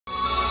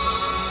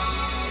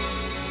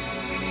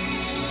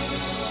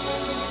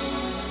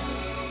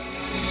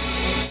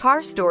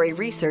Car Story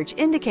research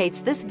indicates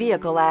this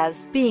vehicle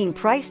as being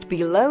priced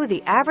below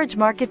the average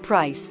market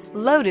price,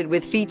 loaded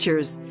with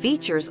features.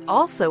 Features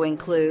also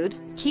include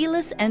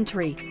keyless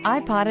entry,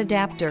 iPod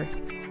adapter,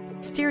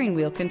 steering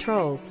wheel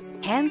controls,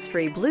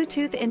 hands-free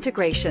Bluetooth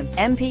integration,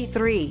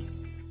 MP3.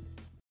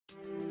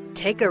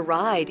 Take a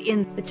ride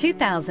in the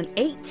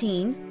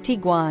 2018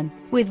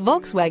 Tiguan. With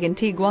Volkswagen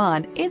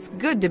Tiguan, it's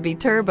good to be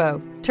turbo.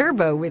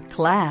 Turbo with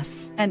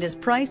class, and is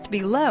priced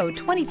below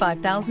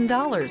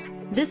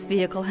 $25,000. This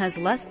vehicle has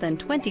less than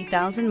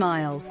 20,000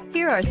 miles.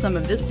 Here are some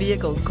of this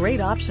vehicle's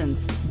great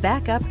options: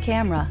 backup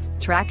camera,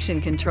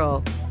 traction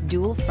control,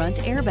 dual front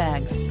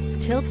airbags,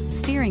 tilt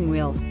steering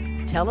wheel,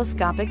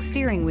 telescopic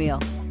steering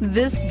wheel.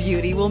 This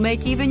beauty will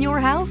make even your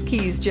house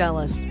keys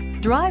jealous.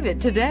 Drive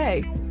it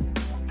today.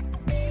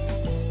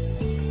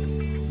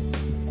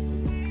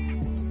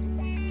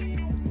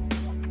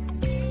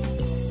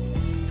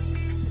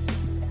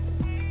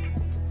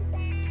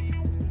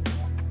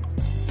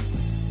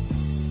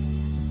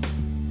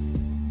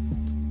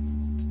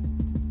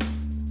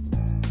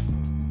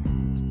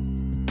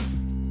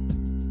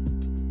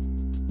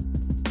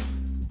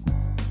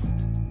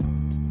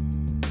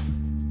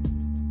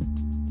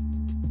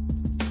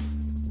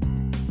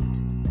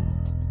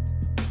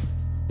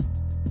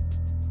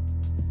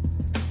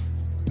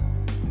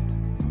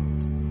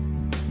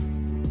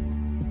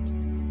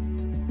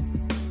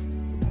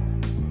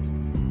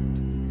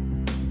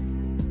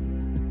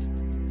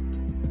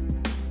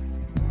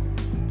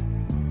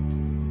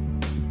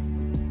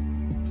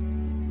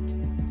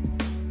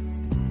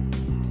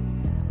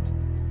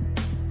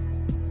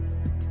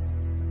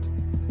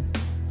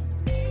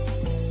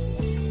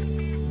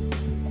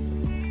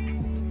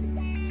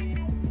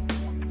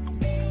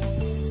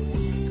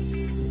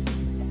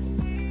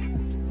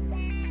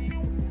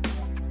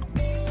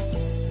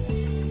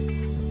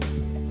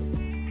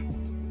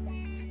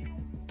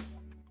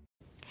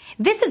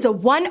 This is a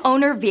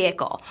one-owner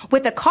vehicle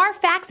with a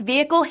Carfax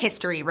Vehicle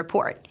History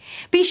Report.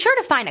 Be sure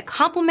to find a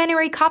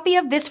complimentary copy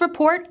of this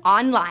report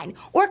online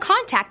or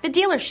contact the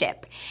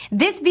dealership.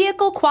 This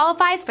vehicle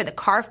qualifies for the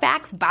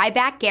Carfax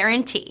Buyback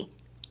Guarantee.